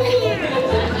nothing here!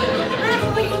 That's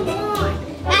what you want!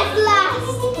 At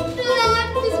last! The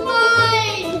lamp is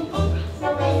mine!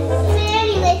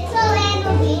 Very little and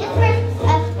will be the first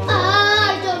of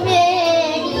our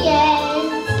dominions.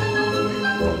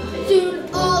 Soon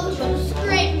all the will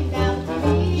scrape down to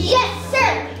me. Yes,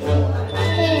 sir!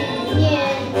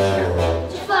 Dominions.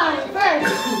 Jafar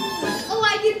first. Oh, I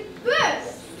get first!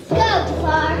 Go,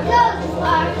 Jafar, go,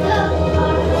 Jafar, go,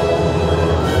 Jafar.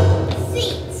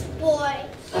 Seats, boy.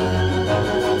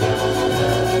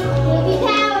 You'll be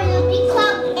powered, you'll be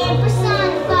cloaked and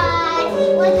personified.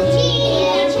 With the genie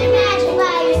and your magic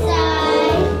by your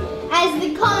side. As the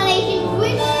culmination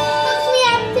which hooks me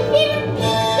up to fear,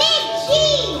 Big G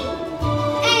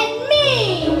and me.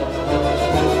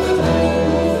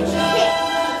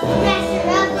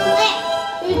 Master of the lamp,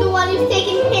 who's the one who's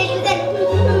taking pictures and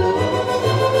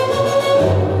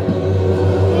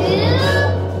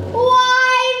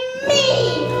why me?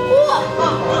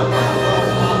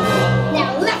 Now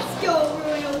let's go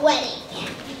ruin a wedding.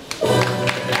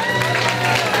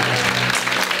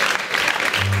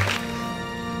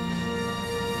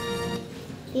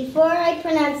 Before I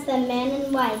pronounce them man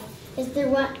and wife, is there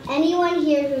anyone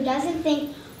here who doesn't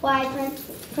think why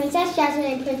Princess Jasmine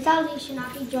and Prince Ali should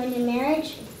not be joined in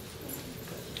marriage?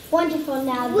 Wonderful.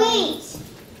 Now then. Wait!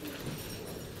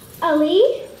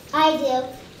 Ali? I do.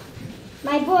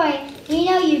 My boy, we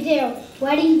know you do.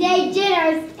 Wedding day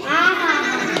jitters.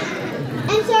 Ah.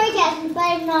 I'm sorry, Jasmine, but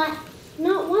I'm not.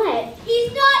 Not what?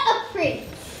 He's not a prince.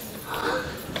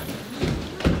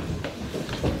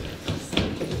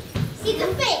 He's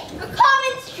a fake, a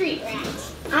common street rat.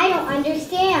 I don't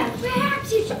understand.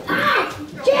 Perhaps you should... Ah!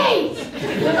 James!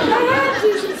 Perhaps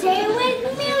you should say it with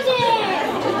music!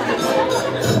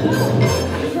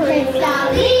 Prince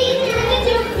Ali,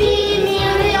 to be me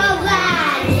real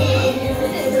Aladdin.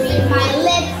 Read my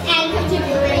lips and come to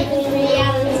great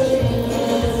reality.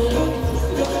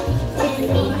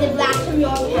 Defeat the blast from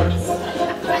your past.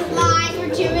 First lies were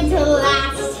doomed to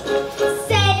last.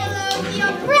 Say hello to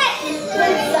your precious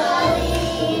Prince Ali.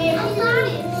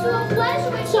 Aladdin, so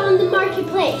what's on the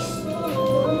marketplace?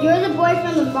 You're the boy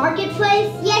from the marketplace?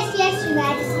 Yes, yes, Your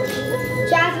Majesty.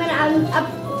 Jasmine,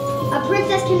 a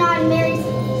princess cannot marry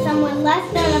someone less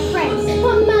than a prince.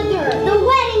 But mother, The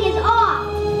wedding is off!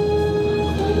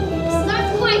 It's not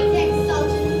quite that,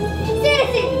 Sultan.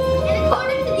 Citizens, in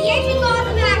accordance to the ancient laws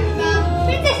of Africa,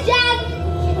 Princess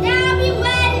Jasmine should now be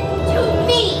wed to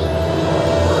me.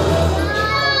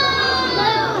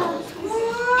 No!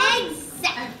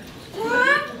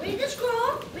 Exactly. read the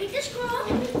scroll. Read the scroll.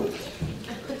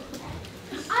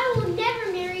 I will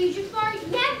never marry you, Jafar.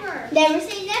 Never. Never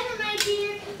say never, my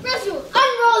dear. Rasul,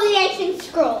 unroll the ancient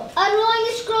scroll. Unrolling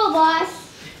the scroll, boss.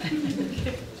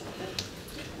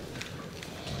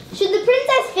 Should the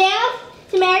princess fail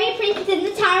to marry a prince within the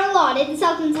time allotted, the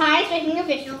Sultan's highest ranking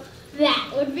official,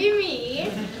 that would be me,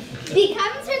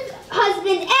 becomes her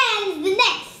husband and is the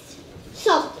next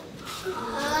Sultan.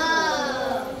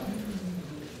 Oh.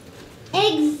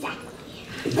 Exactly.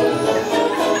 Now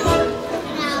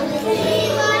the sea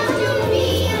wants to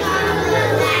be on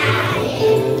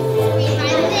Aladdin. Read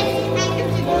my lips and come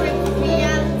to grip with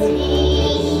reality.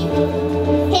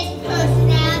 His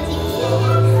personality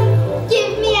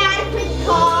Give me adequate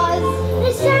cause.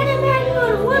 the sign of man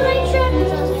on a one-night trip.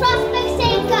 Those prospects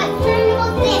say gut,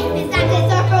 terminal death. His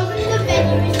eyes are frozen, the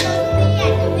venue is close to the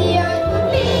end of the earth will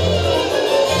be.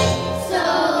 So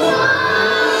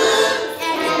long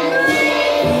and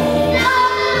live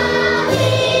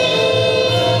lovely.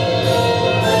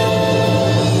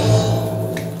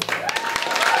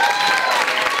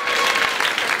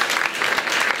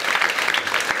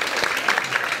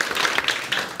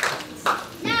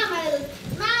 Now,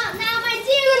 my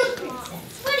dear little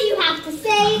princess, what do you have to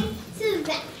say to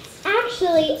that?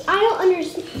 Actually,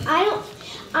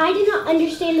 I do not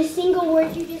understand a single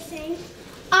word you just sang.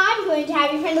 I'm going to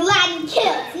have your friend Aladdin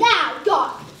killed. Now,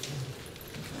 go.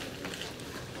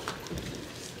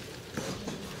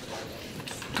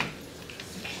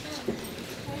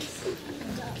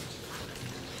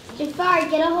 Jafar,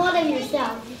 get a hold of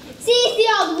yourself. Seize the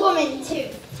old woman, too.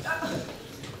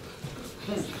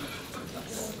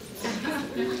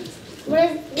 What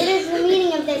is the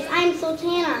meaning of this? I'm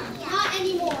Sultana. Not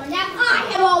anymore. Now I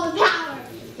have all the power.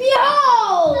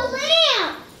 Behold! The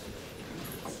lamp.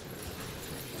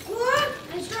 What?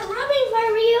 I'd start running if I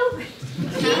were you.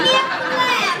 Genie of the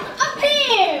lamp,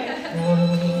 appear!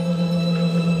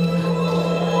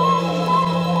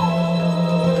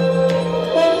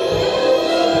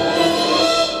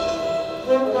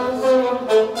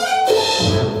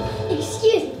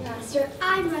 Excuse me, Master.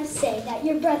 I must say that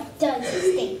your breath does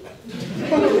stink.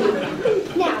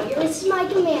 Now, you're my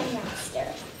command, Master.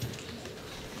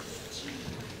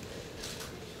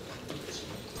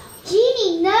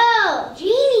 Genie, no.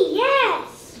 Genie,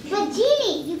 yes. But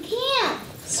Genie, you can't.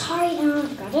 Sorry, now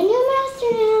I've got a new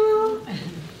master now.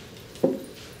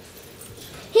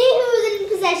 He who is in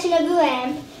possession of the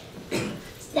lamp,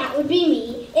 that would be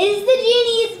me, is the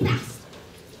genie's master.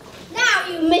 Now,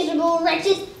 you miserable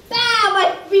wretches,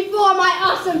 bow before my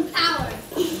awesome power.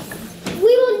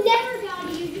 We will never bow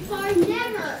to you, Jafar,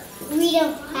 never. We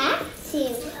don't have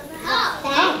to.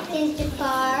 Oh, Thanks,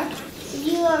 Jafar.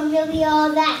 You are really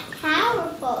all that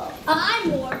powerful. I'm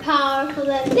more powerful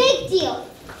than Big Deal.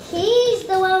 He's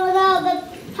the one with all the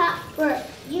power.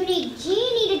 You need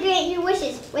Genie to grant your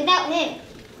wishes. Without him,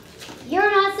 you're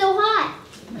not so hot.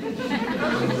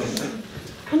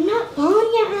 I'm not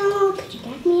gone yet, Al. Could you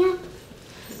back me up?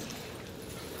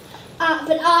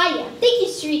 But I am. Thank you,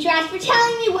 Street Trash, for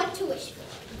telling me what to wish for.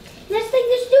 Let's think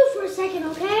this through for a second,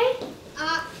 okay?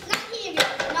 not here,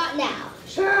 not now.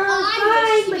 Sure, I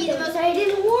fine, wish to be the but most- I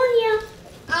didn't warn you.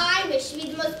 I wish to be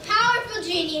the most powerful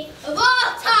genie of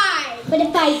all time. But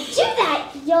if I do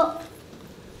that, you'll...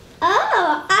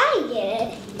 Oh, I get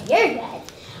it. You're good.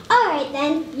 All right,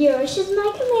 then. Yours is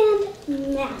my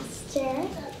command, Master.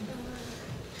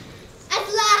 At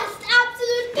last,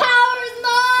 absolute power is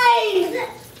mine.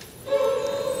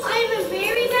 I have a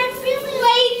very bad feeling.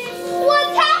 Wait,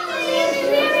 what's happening? Very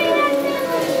bad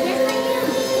feeling. Yes, I am.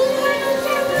 I have a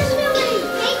terrible feeling.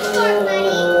 Thanks for it,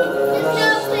 buddy. There's no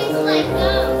place like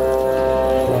home.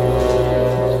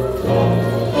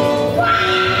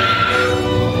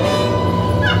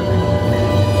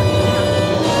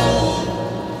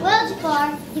 Well,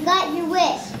 Jafar, you got your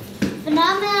wish.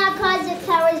 Phenomena cosmic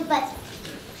powers, but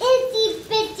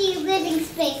itsy-bitsy living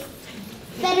space.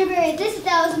 Better bury this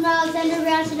 1,000 miles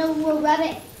underground to no world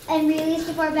rabbit and release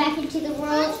Jafar back into the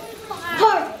world.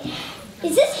 Harvey,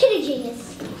 is this kid a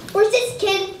genius? Or is this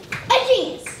kid a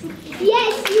genius?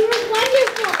 Yes, you were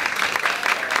wonderful.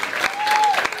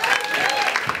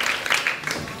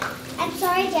 I'm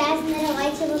sorry, Jasmine, I don't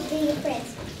like to look being a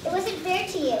prince. It wasn't fair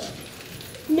to you.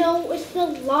 No, it's the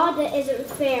law that isn't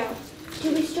fair.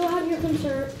 Do we still have your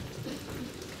concern?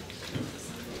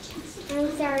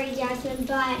 I'm sorry, Jasmine,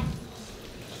 but...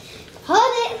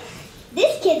 Hold it!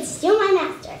 This kid's still my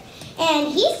master, and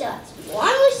he still has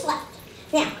one wish left.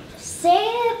 Now, say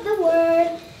the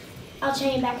word. I'll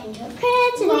turn you back into a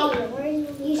prince, and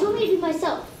you told me to be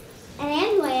myself. And I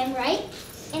am who I am, right?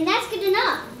 And that's good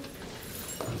enough.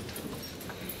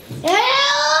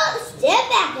 Now, step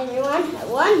back, everyone.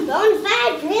 One bona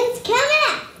fide prince coming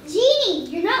up. Genie,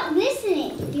 you're not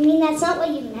listening. You mean that's not what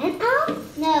you meant, Al?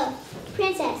 No,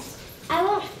 princess.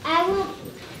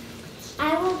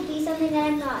 I won't be something that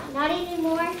I'm not. Not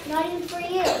anymore. Not even for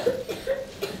you.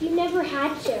 You never never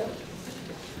had to.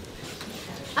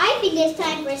 I think it's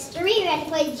time for us to rewrite to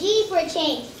play G for a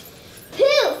change.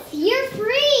 Poof, you're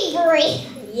free. Free?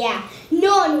 Yeah,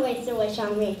 no one wastes a wish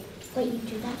on me. Wait, you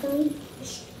do that for me?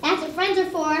 That's what friends are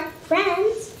for.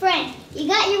 Friends? Friend, you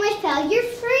got your wish, pal. You're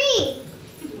free.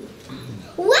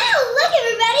 Wow, look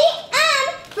everybody, I'm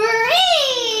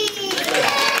free.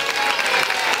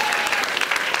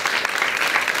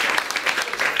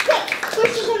 Quick,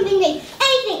 wish for something big.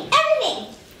 Anything,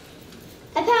 everything.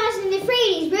 I passed in the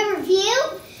Euphrates River view.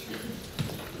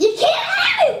 You can't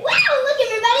have it. Wow, look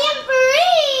everybody, I'm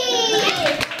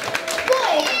free.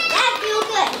 Boy, that feels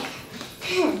good.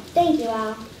 Thank you,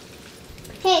 Al.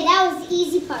 Hey, that was the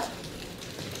easy part.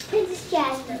 Princess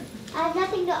Jasper, I have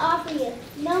nothing to offer you.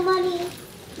 No money,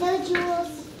 no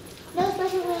jewels, no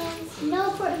special lands, no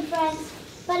important friends,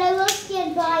 but I will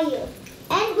stand by you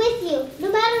and with you,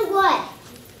 no matter what.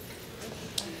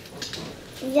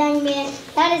 Young man,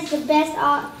 that is the best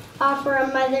offer a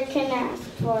mother can ask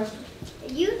for.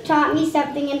 You taught me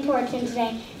something important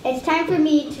today. It's time for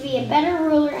me to be a better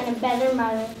ruler and a better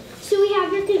mother. So we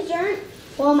have your concern?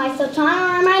 Well, am I Sultana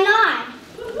or am I not?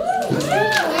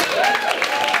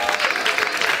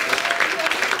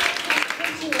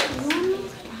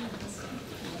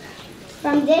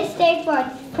 From this day forth,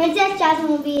 Princess Jasmine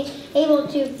will be able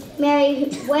to marry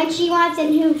when she wants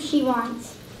and who she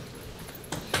wants.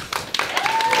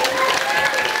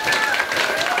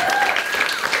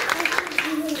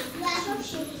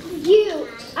 You,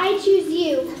 I choose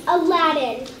you,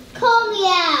 Aladdin. Call me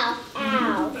Al.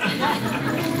 Al.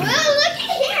 Well, look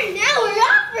at here. Now we're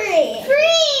all free.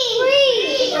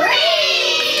 Free.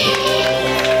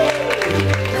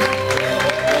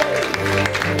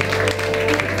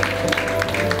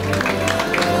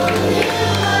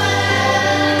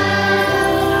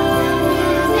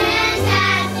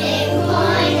 Fantastic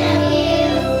point of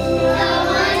view. The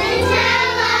one to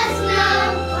tell us no,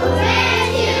 where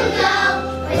to go.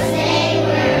 We say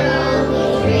we're only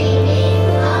dreaming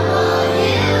a whole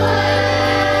new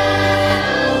world.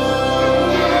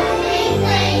 Nothing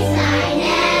place I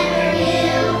never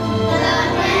knew. But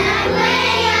when I'm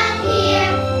way up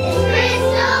here, it's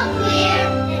crystal clear.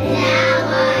 And now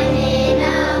I'm in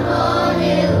a whole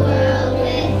new world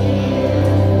with you.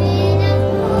 In a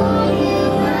whole new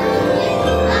world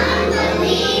with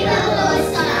unbelievable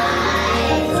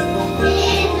sights.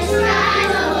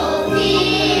 Indescribable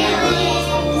feelings.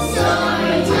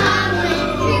 Soaring, tumbling,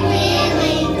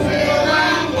 freewheeling through a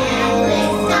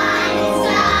endless time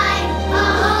inside. A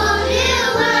whole new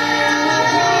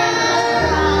world.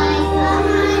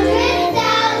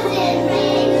 100,000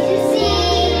 things to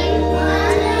see.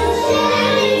 On a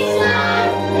shooting star,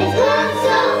 it's come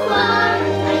so far.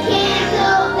 I can't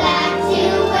go back to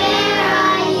where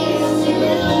I used to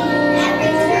be.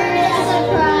 Every turn a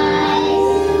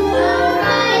surprise.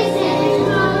 Horizons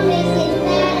always get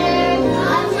better.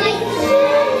 I'll take the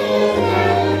journey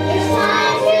there. There's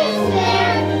time to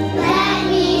spare. Let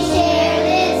me share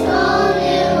this whole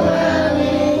new world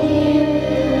with you.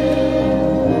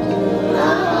 A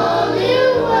whole new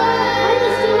world.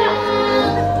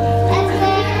 That's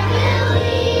where we'll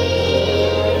be.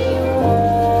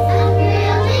 A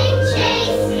thrilling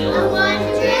chase, a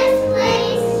wondrous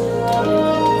place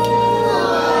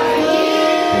for you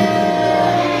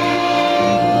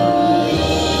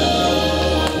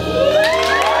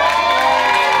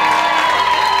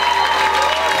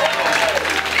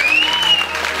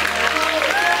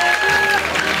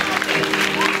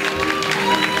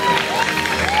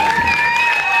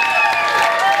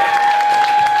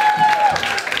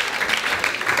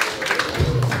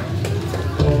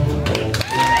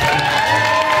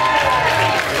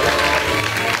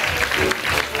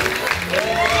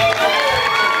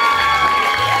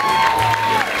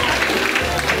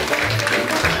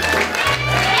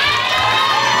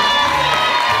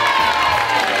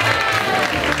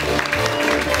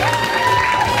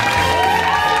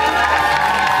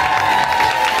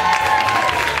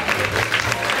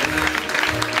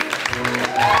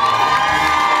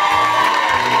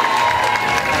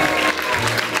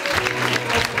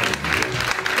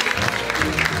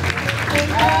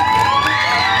Thank you.